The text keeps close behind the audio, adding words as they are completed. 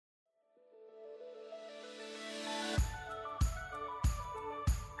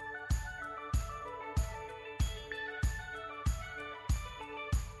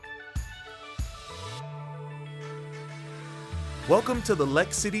Welcome to the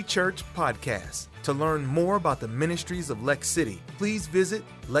Lex City Church podcast. To learn more about the ministries of Lex City, please visit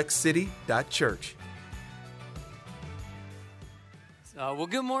lexcity.church. Well,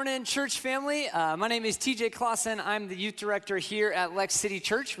 good morning, church family. My name is TJ Clausen. I'm the youth director here at Lex City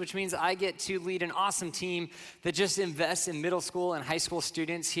Church, which means I get to lead an awesome team that just invests in middle school and high school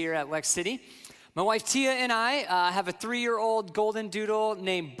students here at Lex City. My wife Tia and I have a 3-year-old golden doodle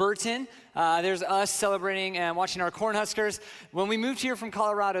named Burton. There's us celebrating and watching our Cornhuskers. When we moved here from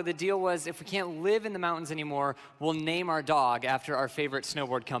Colorado, the deal was if we can't live in the mountains anymore, we'll name our dog after our favorite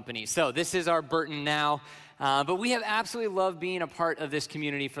snowboard company. So this is our Burton now. But we have absolutely loved being a part of this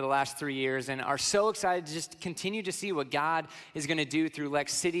community for the last 3 years and are so excited to just continue to see what God is going to do through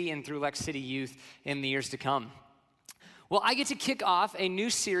Lex City and through Lex City Youth in the years to come. Well, I get to kick off a new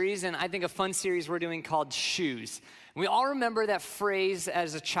series, and I think a fun series we're doing called Shoes. We all remember that phrase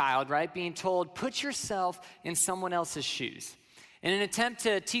as a child, right? Being told, put yourself in someone else's shoes. In an attempt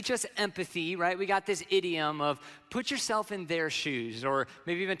to teach us empathy, right, we got this idiom of put yourself in their shoes, or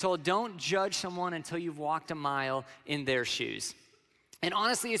maybe even told, don't judge someone until you've walked a mile in their shoes. And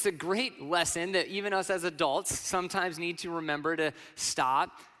honestly, it's a great lesson that even us as adults sometimes need to remember to stop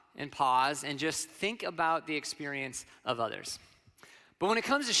and pause and just think about the experience of others. But when it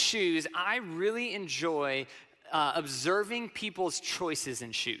comes to shoes, I really enjoy observing people's choices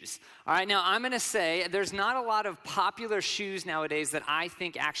in shoes. All right, now I'm gonna say there's not a lot of popular shoes nowadays that I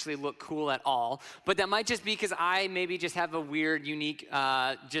think actually look cool at all, but that might just be because I maybe just have a weird, unique,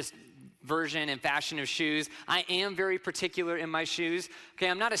 just version and fashion of shoes. I am very particular in my shoes. Okay,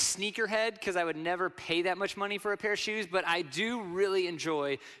 I'm not a sneakerhead because I would never pay that much money for a pair of shoes, but I do really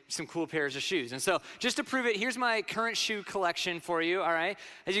enjoy some cool pairs of shoes. And so just to prove it, here's my current shoe collection for you, all right?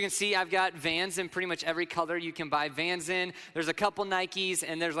 As you can see, I've got Vans in pretty much every color you can buy Vans in. There's a couple Nikes,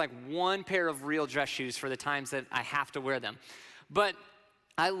 and there's like one pair of real dress shoes for the times that I have to wear them. But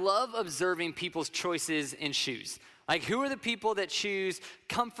I love observing people's choices in shoes. Like, who are the people that choose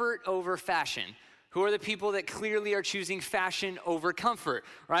comfort over fashion? Who are the people that clearly are choosing fashion over comfort,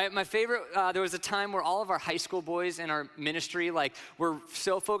 right? My favorite, there was a time where all of our high school boys in our ministry, like, were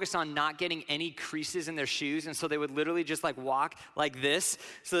so focused on not getting any creases in their shoes, and so they would literally just, like, walk like this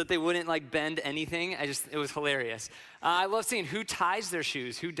so that they wouldn't, like, bend anything. It was hilarious. I love seeing who ties their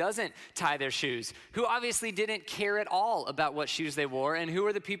shoes, who doesn't tie their shoes, who obviously didn't care at all about what shoes they wore, and who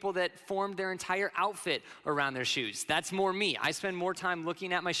are the people that formed their entire outfit around their shoes. That's more me. I spend more time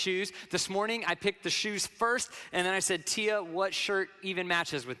looking at my shoes. This morning, I picked the shoes first, and then I said, Tia, what shirt even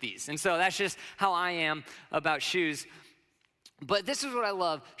matches with these? And so that's just how I am about shoes. But this is what I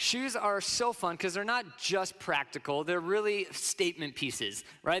love. Shoes are so fun because they're not just practical. They're really statement pieces,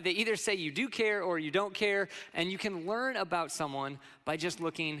 right? They either say you do care or you don't care, and you can learn about someone by just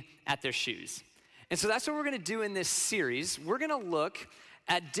looking at their shoes. And so that's what we're going to do in this series. We're going to look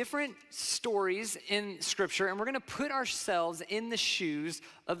at different stories in Scripture, and we're going to put ourselves in the shoes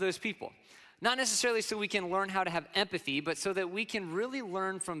of those people. Not necessarily so we can learn how to have empathy, but so that we can really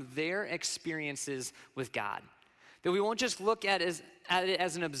learn from their experiences with God. That we won't just look at it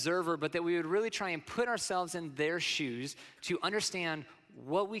as an observer, but that we would really try and put ourselves in their shoes to understand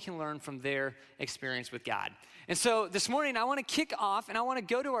what we can learn from their experience with God. And so this morning, I want to kick off, and I want to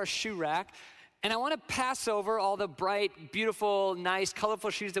go to our shoe rack, and I want to pass over all the bright, beautiful, nice, colorful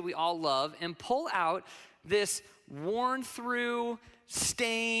shoes that we all love and pull out this worn through,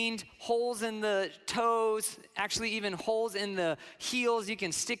 stained, holes in the toes, actually even holes in the heels. You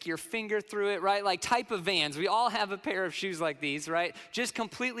can stick your finger through it, right? Like type of Vans. We all have a pair of shoes like these, right? Just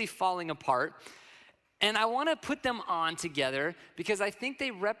completely falling apart. And I want to put them on together because I think they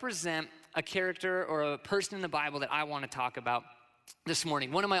represent a character or a person in the Bible that I want to talk about this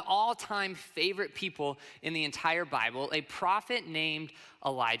morning. One of my all-time favorite people in the entire Bible, a prophet named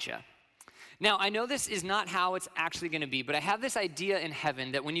Elijah. Now, I know this is not how it's actually going to be, but I have this idea in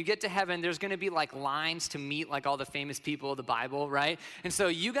heaven that when you get to heaven, there's going to be like lines to meet like all the famous people of the Bible, right? And so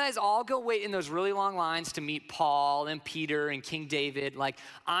you guys all go wait in those really long lines to meet Paul and Peter and King David. Like,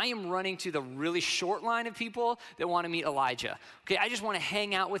 I am running to the really short line of people that want to meet Elijah. Okay, I just want to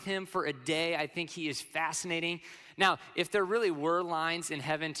hang out with him for a day. I think he is fascinating. Now, if there really were lines in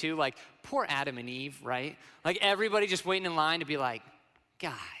heaven too, like poor Adam and Eve, right? Like everybody just waiting in line to be like,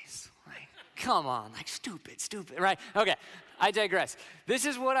 guys, come on, like stupid, right? Okay, I digress. This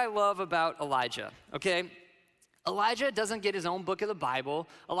is what I love about Elijah, okay? Elijah doesn't get his own book of the Bible.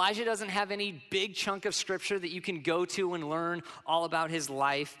 Elijah doesn't have any big chunk of scripture that you can go to and learn all about his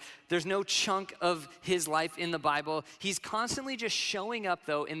life. There's no chunk of his life in the Bible. He's constantly just showing up,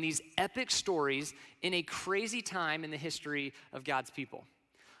 though, in these epic stories in a crazy time in the history of God's people.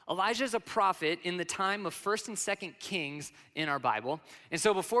 Elijah is a prophet in the time of 1st and 2nd Kings in our Bible. And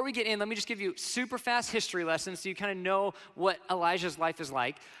so before we get in, let me just give you super fast history lessons so you kind of know what Elijah's life is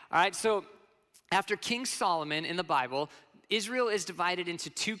like. All right, so after King Solomon in the Bible, Israel is divided into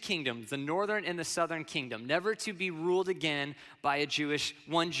two kingdoms, the northern and the southern kingdom, never to be ruled again by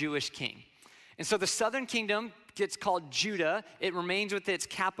one Jewish king. And so the southern kingdom gets called Judah. It remains with its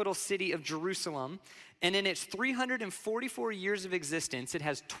capital city of Jerusalem. And in its 344 years of existence, it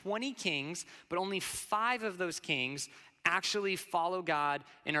has 20 kings, but only 5 of those kings actually follow God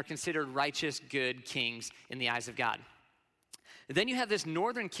and are considered righteous, good kings in the eyes of God. Then you have this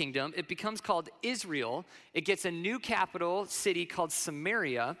northern kingdom. It becomes called Israel. It gets a new capital city called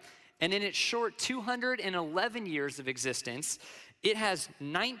Samaria. And in its short 211 years of existence, it has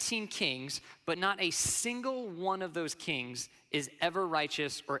 19 kings, but not a single one of those kings is ever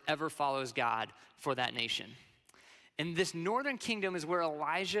righteous or ever follows God for that nation. And this northern kingdom is where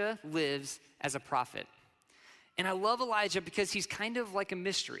Elijah lives as a prophet. And I love Elijah because he's kind of like a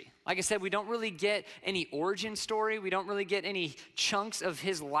mystery. Like I said, we don't really get any origin story. We don't really get any chunks of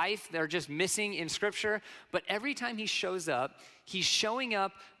his life that are just missing in Scripture. But every time he shows up, he's showing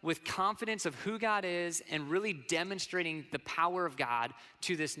up with confidence of who God is and really demonstrating the power of God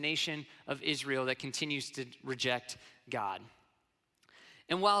to this nation of Israel that continues to reject God.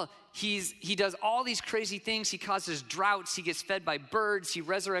 And while he does all these crazy things, he causes droughts, he gets fed by birds, he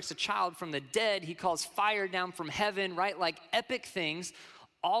resurrects a child from the dead, he calls fire down from heaven, right? Like epic things,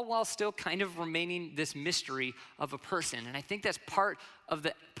 all while still kind of remaining this mystery of a person. And I think that's part of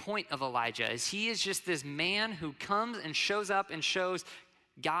the point of Elijah, is he is just this man who comes and shows up and shows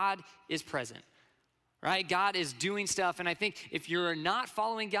God is present. Right? God is doing stuff. And I think if you're not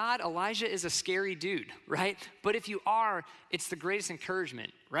following God, Elijah is a scary dude, right? But if you are, it's the greatest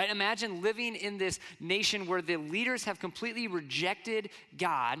encouragement, right? Imagine living in this nation where the leaders have completely rejected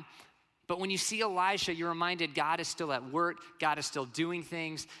God. But when you see Elijah, you're reminded God is still at work. God is still doing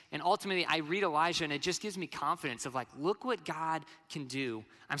things. And ultimately, I read Elijah and it just gives me confidence of like, look what God can do.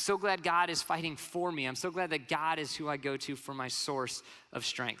 I'm so glad God is fighting for me. I'm so glad that God is who I go to for my source of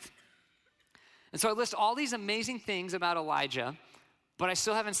strength. And so I list all these amazing things about Elijah, but I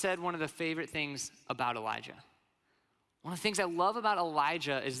still haven't said one of the favorite things about Elijah. One of the things I love about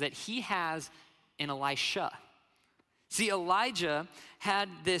Elijah is that he has an Elisha. See, Elijah had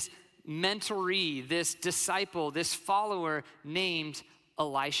this mentoree, this disciple, this follower named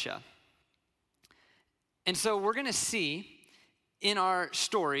Elisha. And so we're going to see in our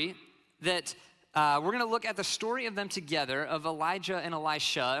story that we're going to look at the story of them together, of Elijah and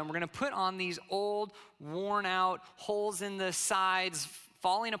Elisha, and we're going to put on these old, worn out, holes in the sides,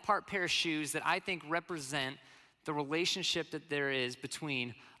 falling apart pair of shoes that I think represent the relationship that there is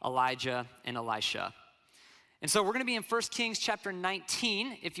between Elijah and Elisha. And so we're going to be in 1 Kings chapter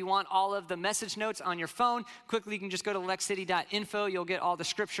 19. If you want all of the message notes on your phone, quickly you can just go to lexcity.info. You'll get all the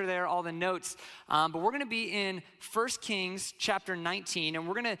scripture there, all the notes. But we're going to be in 1 Kings chapter 19, and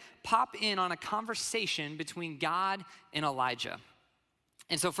we're going to pop in on a conversation between God and Elijah.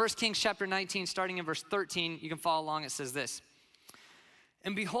 And so 1 Kings chapter 19, starting in verse 13, you can follow along. It says this.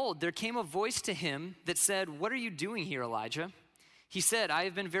 And behold, there came a voice to him that said, "What are you doing here, Elijah?" He said, "I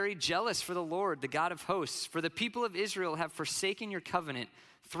have been very jealous for the Lord, the God of hosts, for the people of Israel have forsaken your covenant,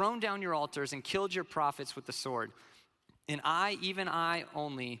 thrown down your altars, and killed your prophets with the sword. And I, even I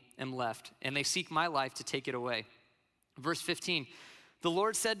only, am left, and they seek my life to take it away." Verse 15, the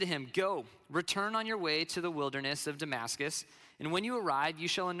Lord said to him, "Go, return on your way to the wilderness of Damascus, and when you arrive, you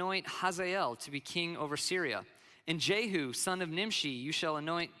shall anoint Hazael to be king over Syria. And Jehu, son of Nimshi, you shall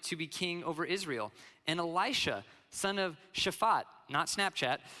anoint to be king over Israel. And Elisha, son of Shaphat," not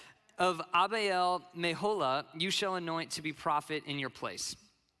Snapchat, "of Abiel Meholah, you shall anoint to be prophet in your place.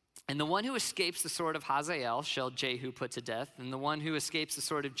 And the one who escapes the sword of Hazael shall Jehu put to death, and the one who escapes the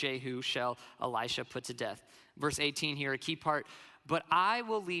sword of Jehu shall Elisha put to death." Verse 18 here, a key part. "But I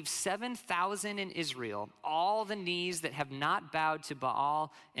will leave 7,000 in Israel, all the knees that have not bowed to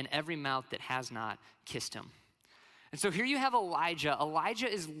Baal, and every mouth that has not kissed him." And so here you have Elijah. Elijah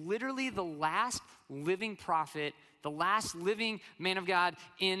is literally the last living prophet, the last living man of God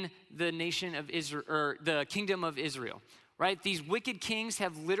in the nation of Israel, or the kingdom of Israel, right? These wicked kings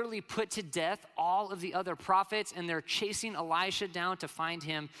have literally put to death all of the other prophets, and they're chasing Elisha down to find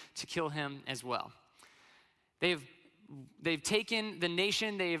him, to kill him as well. They've taken the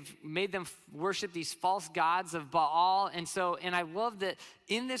nation, they've made them worship these false gods of Baal. And I love that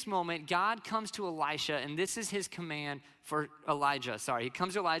in this moment, God comes to Elisha, and this is his command for Elijah. He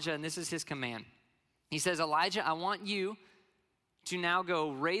comes to Elijah, and this is his command. He says, "Elijah, I want you to now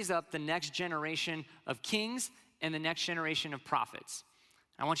go raise up the next generation of kings and the next generation of prophets."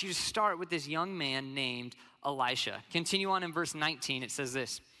 I want you to start with this young man named Elisha. Continue on in verse 19, it says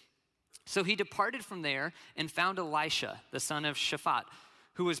this. So he departed from there and found Elisha, the son of Shaphat,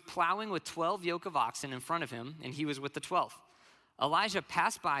 who was plowing with 12 yoke of oxen in front of him, and he was with the 12th. Elijah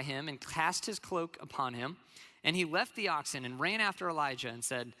passed by him and cast his cloak upon him, and he left the oxen and ran after Elijah and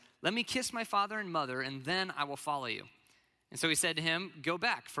said, let me kiss my father and mother, and then I will follow you. And so he said to him, go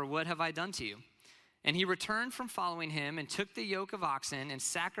back, for what have I done to you? And he returned from following him and took the yoke of oxen and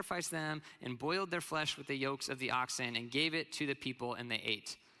sacrificed them and boiled their flesh with the yokes of the oxen and gave it to the people, and they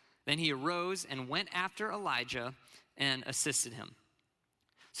ate. Then he arose and went after Elijah and assisted him.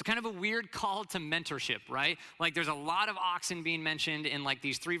 So kind of a weird call to mentorship, right? Like there's a lot of oxen being mentioned in like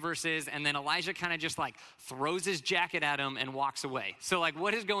these 3 verses, and then Elijah kind of just like throws his jacket at him and walks away. So like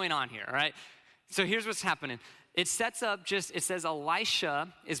what is going on here, right? So here's what's happening. It sets up it says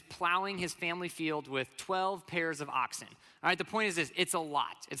Elisha is plowing his family field with 12 pairs of oxen. All right, the point is this, it's a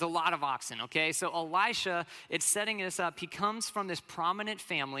lot. It's a lot of oxen, okay? So Elisha, it's setting this up. He comes from this prominent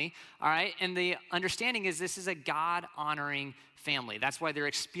family, all right? And the understanding is this is a God-honoring family. That's why they're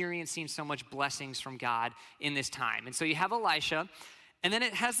experiencing so much blessings from God in this time. And so you have Elisha, and then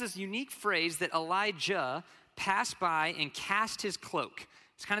it has this unique phrase that Elijah passed by and cast his cloak.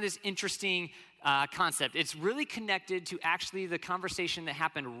 It's kind of this interesting concept. It's really connected to actually the conversation that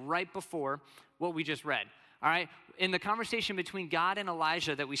happened right before what we just read. All right, in the conversation between God and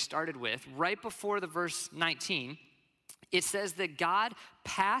Elijah that we started with, right before the verse 19, it says that God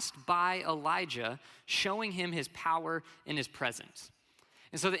passed by Elijah, showing him his power and his presence.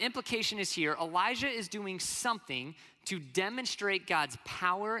 And so the implication is here, Elijah is doing something to demonstrate God's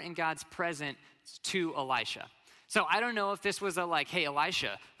power and God's presence to Elisha. So I don't know if this was hey,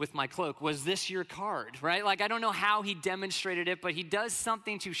 Elisha, with my cloak, was this your card, right? Like, I don't know how he demonstrated it, but he does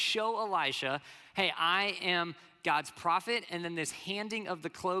something to show Elisha, hey, I am God's prophet. And then this handing of the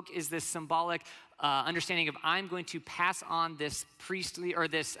cloak is this symbolic understanding of I'm going to pass on this priestly or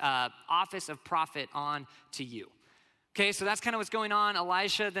this office of prophet on to you. Okay, so that's kind of what's going on.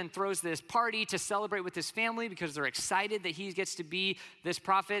 Elisha then throws this party to celebrate with his family because they're excited that he gets to be this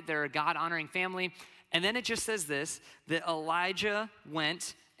prophet. They're a God-honoring family. And then it just says this, that Elijah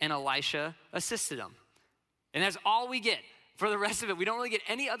went and Elisha assisted him. And that's all we get for the rest of it. We don't really get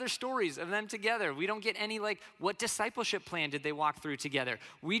any other stories of them together. We don't get any what discipleship plan did they walk through together.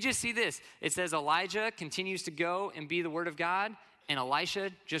 We just see this. It says Elijah continues to go and be the word of God, and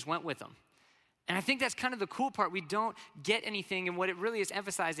Elisha just went with him. And I think that's kind of the cool part. We don't get anything, and what it really is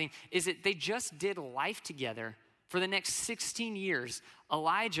emphasizing is that they just did life together for the next 16 years.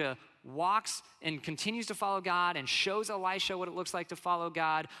 Elijah walks and continues to follow God and shows Elisha what it looks like to follow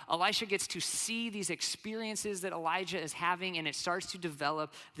God. Elisha gets to see these experiences that Elijah is having, and it starts to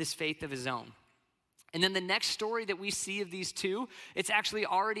develop this faith of his own. And then the next story that we see of these two, it's actually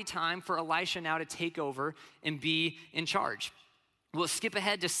already time for Elisha now to take over and be in charge. We'll skip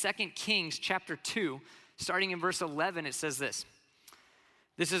ahead to 2 Kings chapter 2, starting in verse 11, it says this.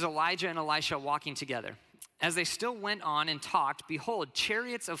 This is Elijah and Elisha walking together. As they still went on and talked, behold,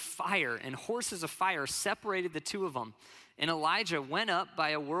 chariots of fire and horses of fire separated the two of them. And Elijah went up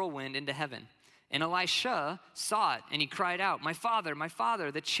by a whirlwind into heaven. And Elisha saw it, and he cried out, my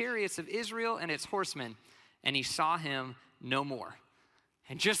father, the chariots of Israel and its horsemen. And he saw him no more.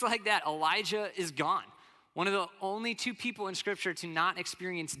 And just like that, Elijah is gone. One of the only 2 people in Scripture to not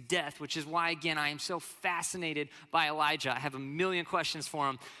experience death, which is why, again, I am so fascinated by Elijah. I have a million questions for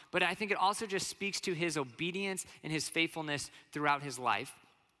him. But I think it also just speaks to his obedience and his faithfulness throughout his life.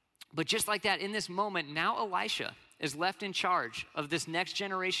 But just like that, in this moment, now Elisha is left in charge of this next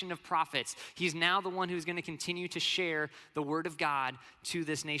generation of prophets. He's now the one who's going to continue to share the word of God to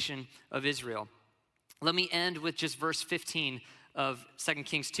this nation of Israel. Let me end with just verse 15 of 2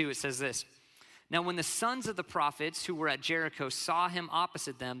 Kings 2. It says this. Now, when the sons of the prophets who were at Jericho saw him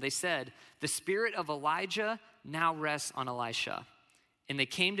opposite them, they said, the spirit of Elijah now rests on Elisha. And they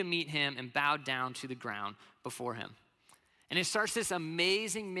came to meet him and bowed down to the ground before him. And it starts this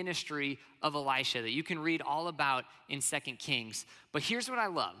amazing ministry of Elisha that you can read all about in 2 Kings. But here's what I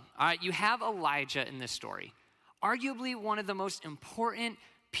love. All right, you have Elijah in this story. Arguably one of the most important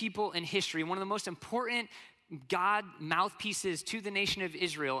people in history, one of the most important God mouthpieces to the nation of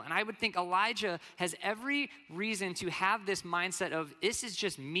Israel. And I would think Elijah has every reason to have this mindset of this is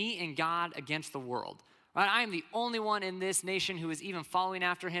just me and God against the world. Right? I am the only one in this nation who is even following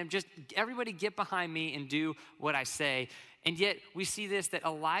after him. Just everybody get behind me and do what I say. And yet we see this, that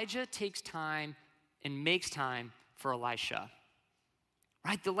Elijah takes time and makes time for Elisha.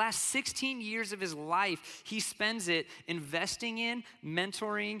 right? The last 16 years of his life, he spends it investing in,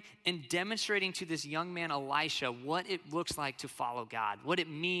 mentoring, and demonstrating to this young man, Elisha, what it looks like to follow God, what it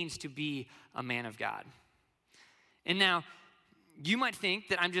means to be a man of God. And now, you might think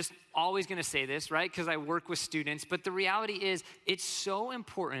that I'm just always gonna say this, right? Because I work with students, but the reality is it's so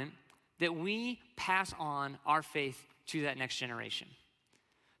important that we pass on our faith to that next generation.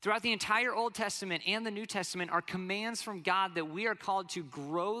 Throughout the entire Old Testament and the New Testament are commands from God that we are called to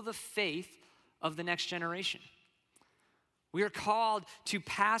grow the faith of the next generation. We are called to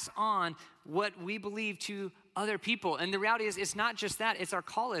pass on what we believe to other people. And the reality is, it's not just that, it's our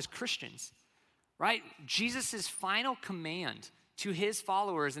call as Christians, right? Jesus' final command to his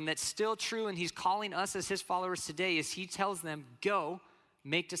followers, and that's still true, and he's calling us as his followers today, is he tells them, go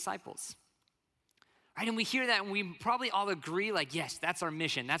make disciples. Right, and we hear that and we probably all agree, like, yes, that's our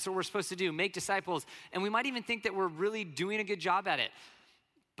mission. That's what we're supposed to do, make disciples. And we might even think that we're really doing a good job at it.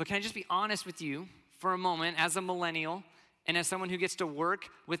 But can I just be honest with you for a moment, as a millennial and as someone who gets to work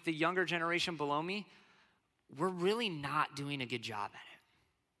with the younger generation below me, we're really not doing a good job at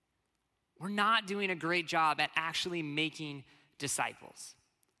it. We're not doing a great job at actually making disciples.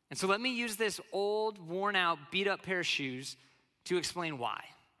 And so let me use this old, worn out, beat up pair of shoes to explain why.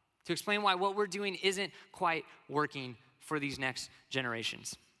 To explain why what we're doing isn't quite working for these next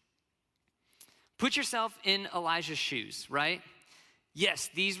generations. Put yourself in Elijah's shoes, right?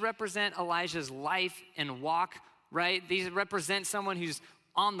 Yes, these represent Elijah's life and walk, right? These represent someone who's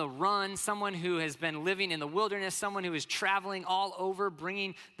on the run, someone who has been living in the wilderness, someone who is traveling all over,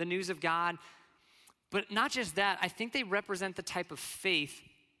 bringing the news of God. But not just that, I think they represent the type of faith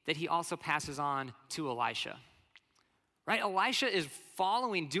that he also passes on to Elisha. Right? Elisha is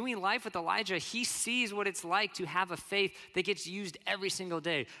following, doing life with Elijah. He sees what it's like to have a faith that gets used every single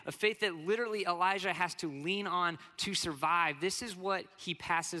day, a faith that literally Elijah has to lean on to survive. This is what he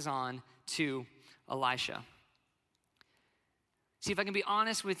passes on to Elisha. See, if I can be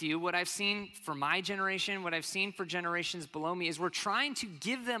honest with you, what I've seen for my generation, what I've seen for generations below me is we're trying to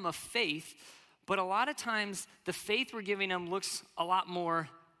give them a faith, but a lot of times the faith we're giving them looks a lot more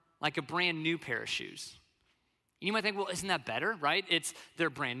like a brand new pair of shoes. You might think, well, isn't that better, right? They're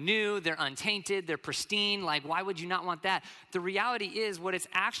brand new, they're untainted, they're pristine. Like, why would you not want that? The reality is what it's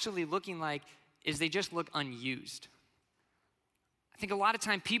actually looking like is they just look unused. I think a lot of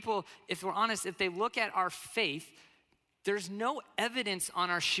time people, if we're honest, if they look at our faith, there's no evidence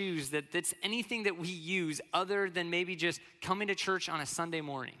on our shoes that's anything that we use other than maybe just coming to church on a Sunday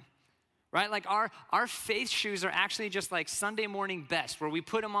morning. Right? Like our faith shoes are actually just like Sunday morning best, where we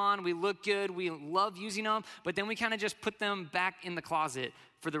put them on, we look good, we love using them, but then we kind of just put them back in the closet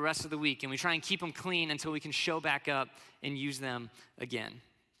for the rest of the week, and we try and keep them clean until we can show back up and use them again.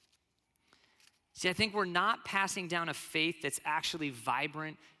 See, I think we're not passing down a faith that's actually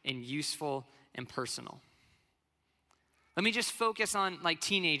vibrant and useful and personal. Let me just focus on like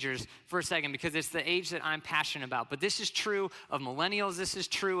teenagers for a second, because it's the age that I'm passionate about. But this is true of millennials. This is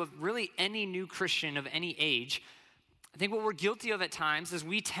true of really any new Christian of any age. I think what we're guilty of at times is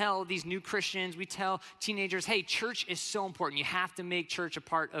we tell these new Christians, we tell teenagers, hey, church is so important. You have to make church a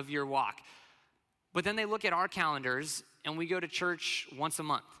part of your walk. But then they look at our calendars and we go to church once a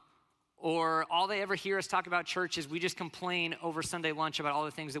month. Or all they ever hear us talk about church is we just complain over Sunday lunch about all the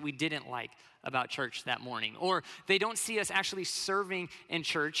things that we didn't like about church that morning. Or they don't see us actually serving in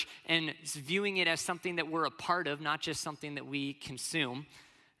church and viewing it as something that we're a part of, not just something that we consume.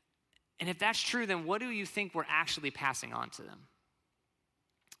 And if that's true, then what do you think we're actually passing on to them?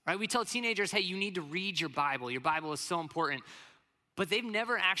 Right? We tell teenagers, hey, you need to read your Bible. Your Bible is so important. But they've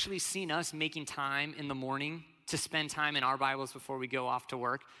never actually seen us making time in the morning to spend time in our Bibles before we go off to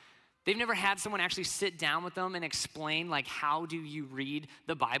work. They've never had someone actually sit down with them and explain, like, how do you read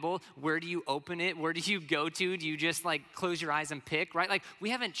the Bible? Where do you open it? Where do you go to? Do you just, like, close your eyes and pick, right? Like, we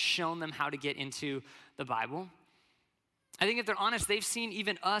haven't shown them how to get into the Bible. I think if they're honest, they've seen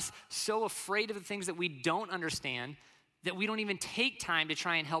even us so afraid of the things that we don't understand that we don't even take time to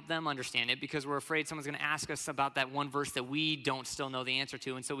try and help them understand it, because we're afraid someone's going to ask us about that one verse that we don't still know the answer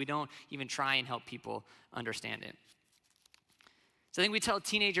to, and so we don't even try and help people understand it. So I think we tell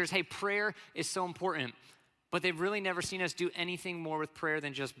teenagers, hey, prayer is so important, but they've really never seen us do anything more with prayer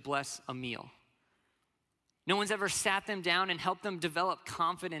than just bless a meal. No one's ever sat them down and helped them develop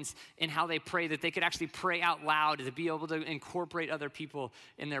confidence in how they pray, that they could actually pray out loud, to be able to incorporate other people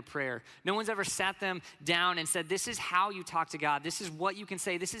in their prayer. No one's ever sat them down and said, this is how you talk to God. This is what you can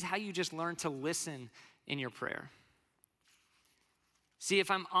say. This is how you just learn to listen in your prayer. See,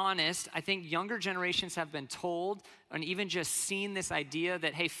 if I'm honest, I think younger generations have been told and even just seen this idea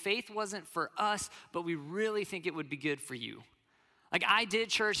that, hey, faith wasn't for us, but we really think it would be good for you. Like I did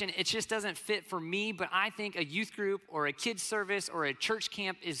church and it just doesn't fit for me, but I think a youth group or a kids service or a church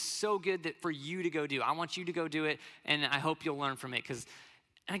camp is so good that for you to go do. I want you to go do it and I hope you'll learn from it. Because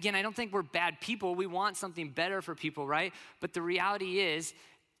again, I don't think we're bad people. We want something better for people, right? But the reality is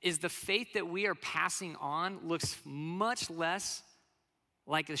the faith that we are passing on looks much less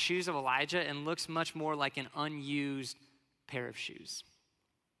like the shoes of Elijah and looks much more like an unused pair of shoes.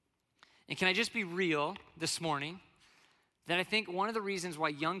 And can I just be real this morning? That I think one of the reasons why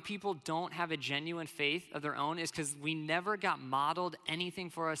young people don't have a genuine faith of their own is because we never got modeled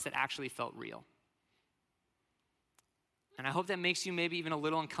anything for us that actually felt real. And I hope that makes you maybe even a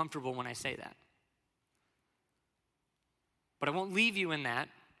little uncomfortable when I say that. But I won't leave you in that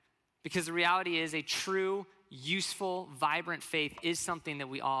because the reality is a true, useful, vibrant faith is something that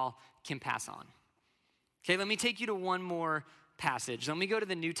we all can pass on. Okay, let me take you to one more passage. Let me go to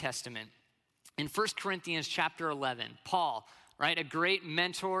the New Testament. In 1 Corinthians chapter 11, Paul, right, a great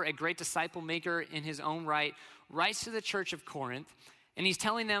mentor, a great disciple maker in his own right, writes to the church of Corinth, and he's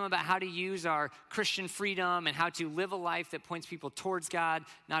telling them about how to use our Christian freedom and how to live a life that points people towards God,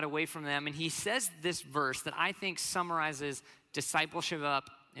 not away from them. And he says this verse that I think summarizes discipleship up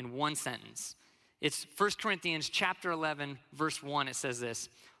in one sentence. It's 1 Corinthians chapter 11, verse 1. It says this.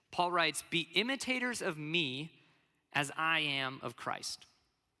 Paul writes, "Be imitators of me as I am of Christ."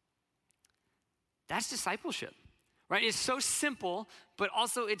 That's discipleship, right? It's so simple, but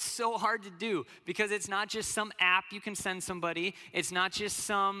also it's so hard to do because it's not just some app you can send somebody. It's not just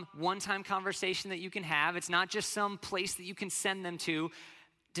some one-time conversation that you can have. It's not just some place that you can send them to.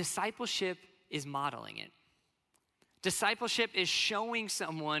 Discipleship is modeling it. Discipleship is showing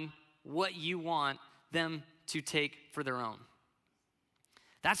someone what you want them to take for their own.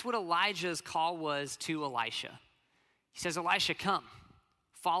 That's what Elijah's call was to Elisha. He says, Elisha, come,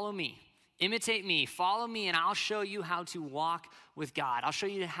 follow me. Imitate me, follow me, and I'll show you how to walk with God. I'll show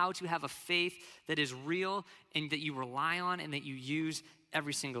you how to have a faith that is real and that you rely on and that you use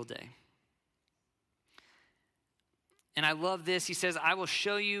every single day. And I love this. He says, I will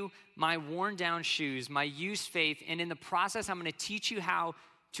show you my worn down shoes, my used faith, and in the process, I'm going to teach you how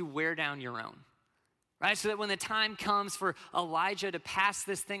to wear down your own. Right? So that when the time comes for Elijah to pass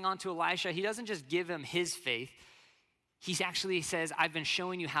this thing on to Elisha, he doesn't just give him his faith. He actually says, I've been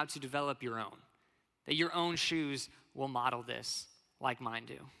showing you how to develop your own, that your own shoes will model this like mine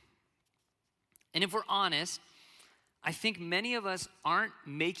do. And if we're honest, I think many of us aren't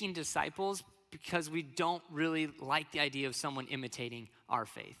making disciples because we don't really like the idea of someone imitating our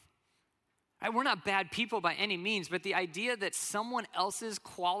faith. Right? We're not bad people by any means, but the idea that someone else's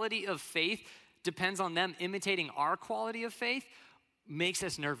quality of faith depends on them imitating our quality of faith makes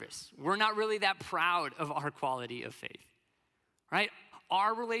us nervous. We're not really that proud of our quality of faith. Right?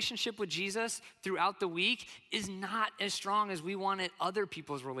 Our relationship with Jesus throughout the week is not as strong as we wanted other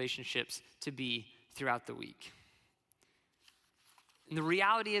people's relationships to be throughout the week. And the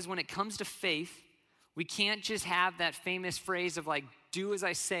reality is when it comes to faith, we can't just have that famous phrase of like, do as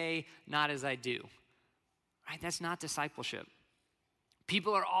I say, not as I do. Right? That's not discipleship.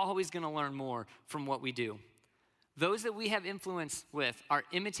 People are always going to learn more from what we do. Those that we have influence with are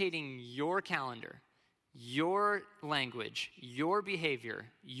imitating your calendar, your language, your behavior,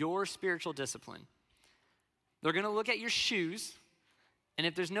 your spiritual discipline. They're going to look at your shoes, and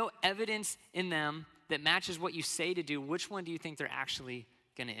if there's no evidence in them that matches what you say to do, which one do you think they're actually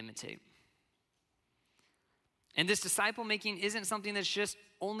going to imitate? And this disciple making isn't something that's just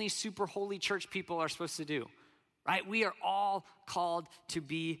only super holy church people are supposed to do, right? We are all called to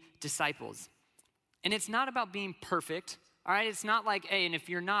be disciples. And it's not about being perfect. All right, it's not like, hey, and if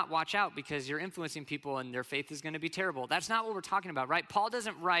you're not, watch out because you're influencing people and their faith is going to be terrible. That's not what we're talking about, right? Paul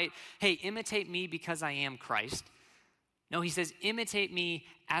doesn't write, hey, imitate me because I am Christ. No, he says, imitate me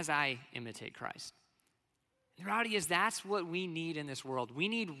as I imitate Christ. The reality is that's what we need in this world. We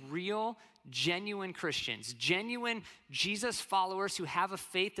need real, genuine Christians, genuine Jesus followers who have a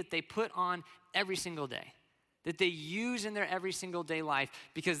faith that they put on every single day, that they use in their every single day life,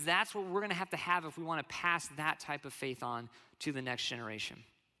 because that's what we're going to have if we want to pass that type of faith on to the next generation.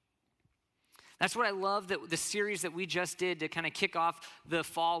 That's what I love, that the series that we just did to kind of kick off the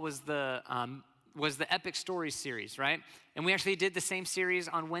fall was the Epic Stories series, right? And we actually did the same series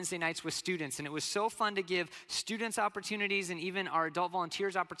on Wednesday nights with students, and it was so fun to give students opportunities and even our adult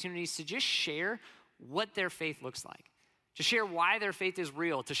volunteers opportunities to just share what their faith looks like. To share why their faith is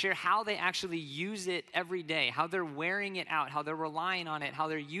real, to share how they actually use it every day, how they're wearing it out, how they're relying on it, how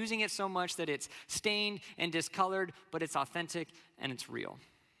they're using it so much that it's stained and discolored, but it's authentic and it's real.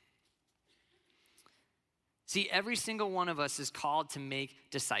 See, every single one of us is called to make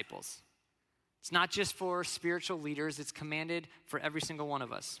disciples. It's not just for spiritual leaders, it's commanded for every single one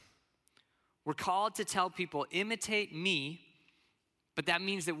of us. We're called to tell people, imitate me, but that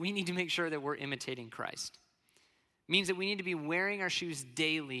means that we need to make sure that we're imitating Christ. It means that we need to be wearing our shoes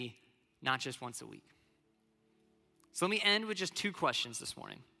daily, not just once a week. So let me end with just 2 questions this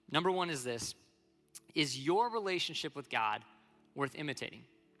morning. Number 1 is this: is your relationship with God worth imitating?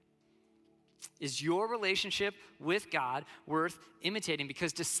 Is your relationship with God worth imitating?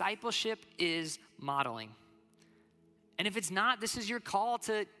 Because discipleship is modeling. And if it's not, this is your call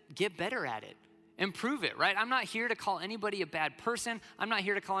to get better at it. Improve it, right? I'm not here to call anybody a bad person. I'm not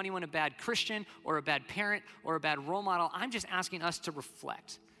here to call anyone a bad Christian or a bad parent or a bad role model. I'm just asking us to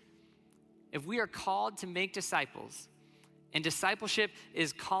reflect. If we are called to make disciples, and discipleship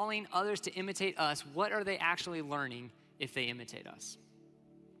is calling others to imitate us, what are they actually learning if they imitate us?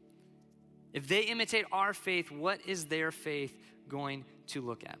 If they imitate our faith, what is their faith going to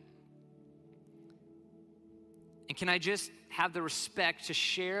look at? And can I just have the respect to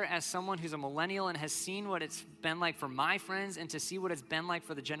share, as someone who's a millennial and has seen what it's been like for my friends and to see what it's been like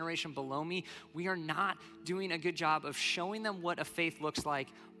for the generation below me, we are not doing a good job of showing them what a faith looks like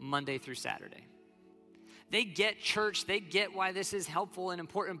Monday through Saturday. They get church, they get why this is helpful and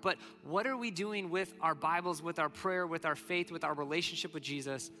important, but what are we doing with our Bibles, with our prayer, with our faith, with our relationship with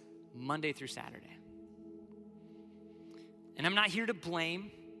Jesus Monday through Saturday? And I'm not here to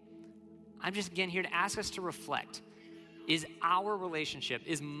blame. I'm just, again, here to ask us to reflect. Is our relationship,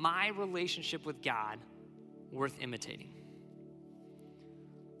 is my relationship with God worth imitating?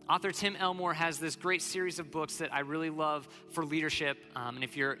 Author Tim Elmore has this great series of books that I really love for leadership. And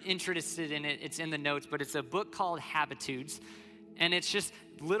if you're interested in it, it's in the notes, but it's a book called Habitudes. And it's just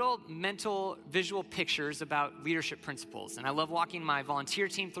little mental visual pictures about leadership principles. And I love walking my volunteer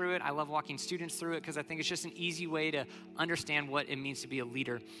team through it. I love walking students through it because I think it's just an easy way to understand what it means to be a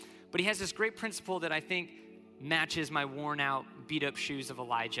leader. But he has this great principle that I think matches my worn out, beat up shoes of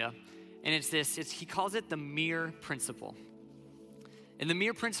Elijah. And it's this, he calls it the mirror principle. And the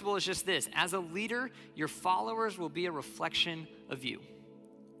mirror principle is just this: as a leader, your followers will be a reflection of you.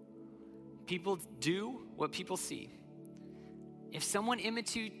 People do what people see. If someone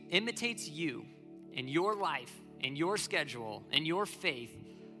imitates you in your life, in your schedule, in your faith,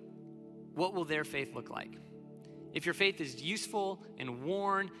 what will their faith look like? If your faith is useful and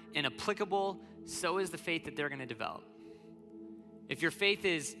worn and applicable, so is the faith that they're going to develop. If your faith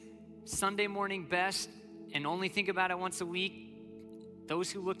is Sunday morning best and only think about it once a week,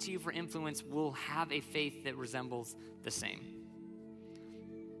 those who look to you for influence will have a faith that resembles the same.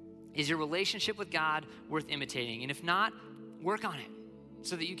 Is your relationship with God worth imitating? And if not, work on it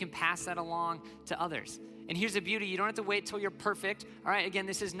so that you can pass that along to others. And here's the beauty: you don't have to wait till you're perfect. All right, again,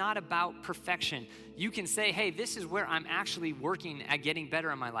 this is not about perfection. You can say, hey, this is where I'm actually working at getting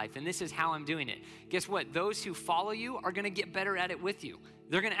better in my life, and this is how I'm doing it. Guess what? Those who follow you are gonna get better at it with you.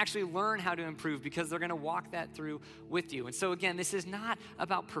 They're gonna actually learn how to improve because they're gonna walk that through with you. And so again, this is not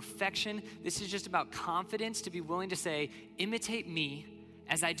about perfection. This is just about confidence, to be willing to say, imitate me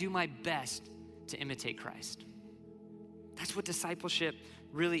as I do my best to imitate Christ. That's what discipleship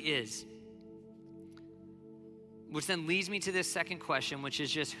really is. Which then leads me to this second question, which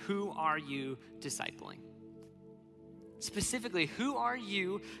is just, who are you discipling? Specifically, who are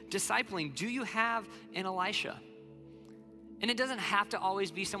you discipling? Do you have an Elisha? And it doesn't have to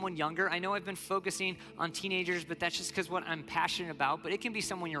always be someone younger. I know I've been focusing on teenagers, but that's just because what I'm passionate about. But it can be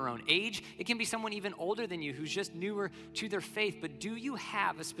someone your own age. It can be someone even older than you who's just newer to their faith. But do you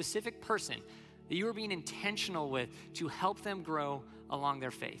have a specific person that you are being intentional with to help them grow along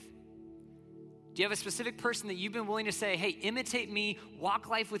their faith? Do you have a specific person that you've been willing to say, hey, imitate me, walk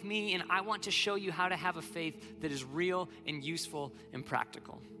life with me, and I want to show you how to have a faith that is real and useful and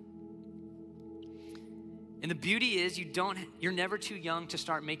practical? And the beauty is you're never too young to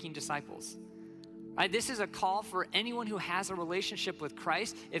start making disciples. Right? This is a call for anyone who has a relationship with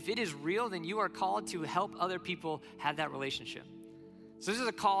Christ. If it is real, then you are called to help other people have that relationship. So this is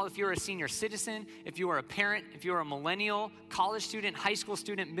a call if you're a senior citizen, if you are a parent, if you're a millennial, college student, high school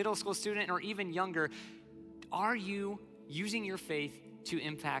student, middle school student, or even younger. Are you using your faith to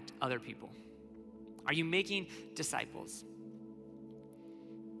impact other people? Are you making disciples?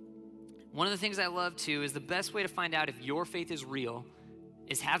 One of the things I love too is the best way to find out if your faith is real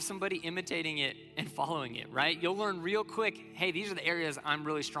is have somebody imitating it and following it, right? You'll learn real quick, hey, these are the areas I'm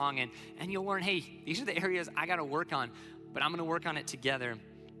really strong in. And you'll learn, hey, these are the areas I got to work on. But I'm gonna work on it together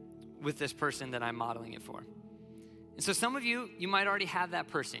with this person that I'm modeling it for. And so some of you might already have that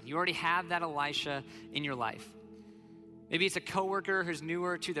person. You already have that Elisha in your life. Maybe it's a coworker who's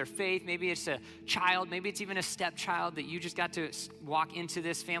newer to their faith. Maybe it's a child. Maybe it's even a stepchild that you just got to walk into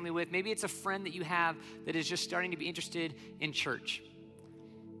this family with. Maybe it's a friend that you have that is just starting to be interested in church.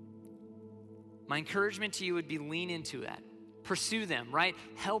 My encouragement to you would be lean into that. Pursue them, right?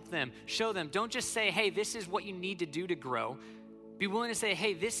 Help them, show them. Don't just say, hey, this is what you need to do to grow. Be willing to say,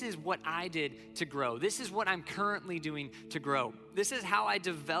 hey, this is what I did to grow. This is what I'm currently doing to grow. This is how I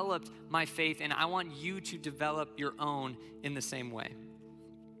developed my faith, and I want you to develop your own in the same way.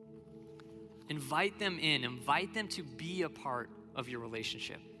 Invite them in. Invite them to be a part of your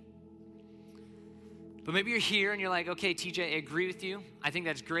relationship. But maybe you're here and you're like, okay, TJ, I agree with you. I think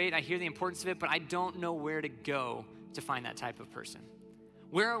that's great. I hear the importance of it, but I don't know where to go to find that type of person.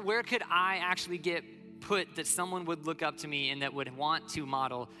 Where could I actually get put that someone would look up to me and that would want to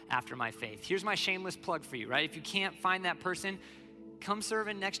model after my faith? Here's my shameless plug for you, right? If you can't find that person, come serve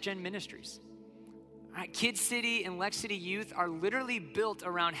in Next Gen Ministries. All right, Kid City and Lex City Youth are literally built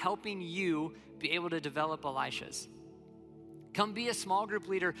around helping you be able to develop Elishas. Come be a small group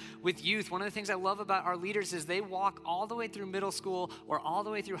leader with youth. One of the things I love about our leaders is they walk all the way through middle school or all the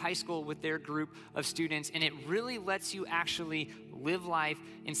way through high school with their group of students, and it really lets you actually live life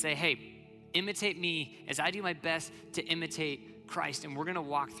and say, hey, imitate me as I do my best to imitate Christ, and we're gonna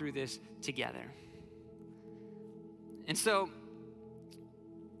walk through this together. And so,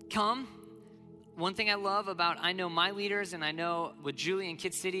 come. One thing I love about, I know my leaders and I know with Julie and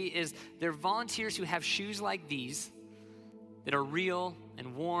Kid City is they're volunteers who have shoes like these that are real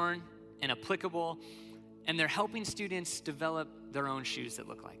and worn and applicable, and they're helping students develop their own shoes that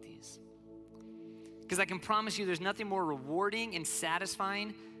look like these. Because I can promise you there's nothing more rewarding and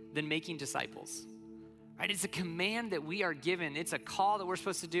satisfying than making disciples, right? It's a command that we are given. It's a call that we're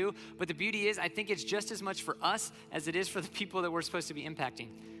supposed to do, but the beauty is I think it's just as much for us as it is for the people that we're supposed to be impacting.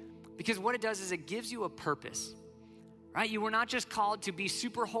 Because what it does is it gives you a purpose, right? You were not just called to be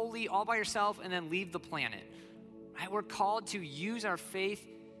super holy all by yourself and then leave the planet, right? We're called to use our faith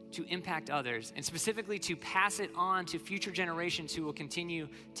to impact others and specifically to pass it on to future generations who will continue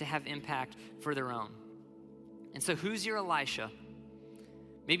to have impact for their own. And so who's your Elisha?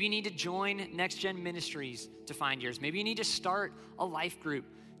 Maybe you need to join Next Gen Ministries to find yours. Maybe you need to start a life group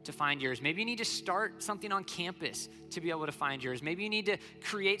to find yours. Maybe you need to start something on campus to be able to find yours. Maybe you need to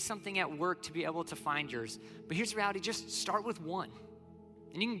create something at work to be able to find yours. But here's the reality, just start with one.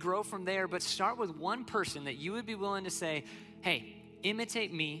 And you can grow from there, but start with one person that you would be willing to say, hey,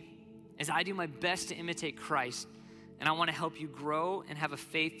 imitate me as I do my best to imitate Christ. And I want to help you grow and have a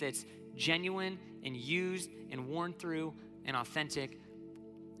faith that's genuine and used and worn through and authentic,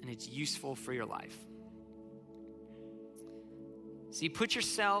 and it's useful for your life. So you put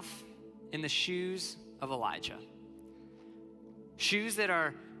yourself in the shoes of Elijah. Shoes that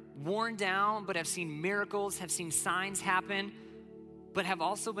are worn down, but have seen miracles, have seen signs happen, but have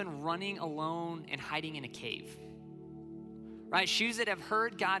also been running alone and hiding in a cave. Right? Shoes that have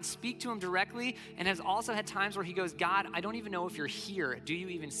heard God speak to him directly and has also had times where he goes, God, I don't even know if you're here. Do you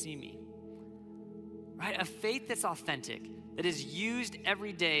even see me? Right? A faith that's authentic, that is used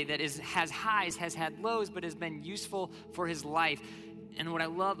every day, that has highs, has had lows, but has been useful for his life. And what I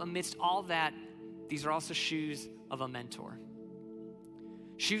love amidst all that, these are also shoes of a mentor.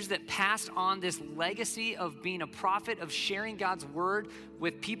 Shoes that passed on this legacy of being a prophet, of sharing God's word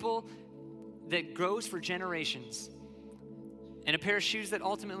with people that goes for generations. And a pair of shoes that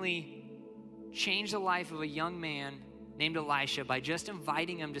ultimately changed the life of a young man named Elisha by just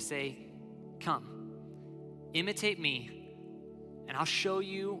inviting him to say, come, imitate me, and I'll show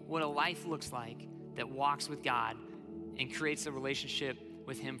you what a life looks like that walks with God and creates a relationship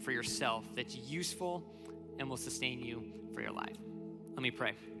with him for yourself that's useful and will sustain you for your life. Let me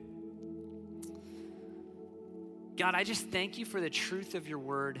pray. God, I just thank you for the truth of your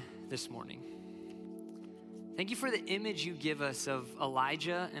word this morning. Thank you for the image you give us of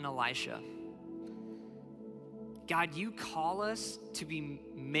Elijah and Elisha. God, you call us to be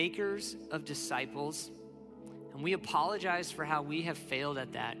makers of disciples, and we apologize for how we have failed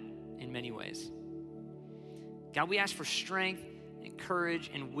at that in many ways. God, we ask for strength and courage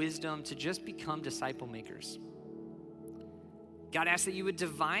and wisdom to just become disciple makers. God, I ask that you would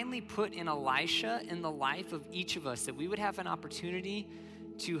divinely put in Elisha in the life of each of us, that we would have an opportunity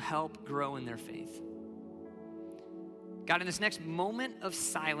to help grow in their faith. God, in this next moment of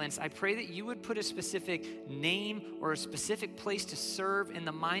silence, I pray that you would put a specific name or a specific place to serve in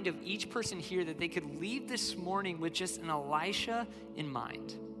the mind of each person here, that they could leave this morning with just an Elisha in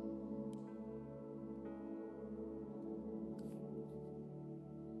mind.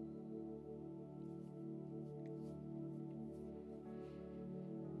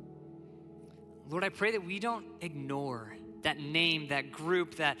 Lord, I pray that we don't ignore that name, that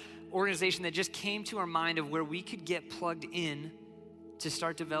group, that organization that just came to our mind of where we could get plugged in to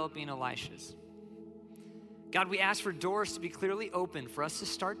start developing Elishas. God, we ask for doors to be clearly open for us to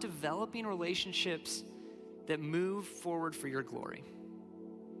start developing relationships that move forward for your glory.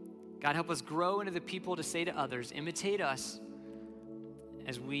 God, help us grow into the people to say to others, imitate us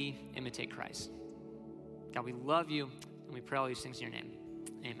as we imitate Christ. God, we love you, and we pray all these things in your name.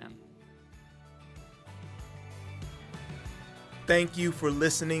 Amen. Thank you for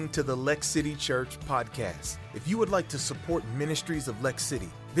listening to the Lex City Church podcast. If you would like to support ministries of Lex City,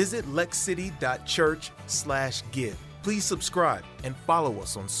 visit lexcity.church/give. Please subscribe and follow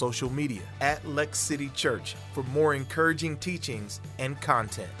us on social media at Lex City Church for more encouraging teachings and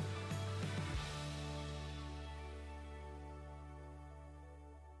content.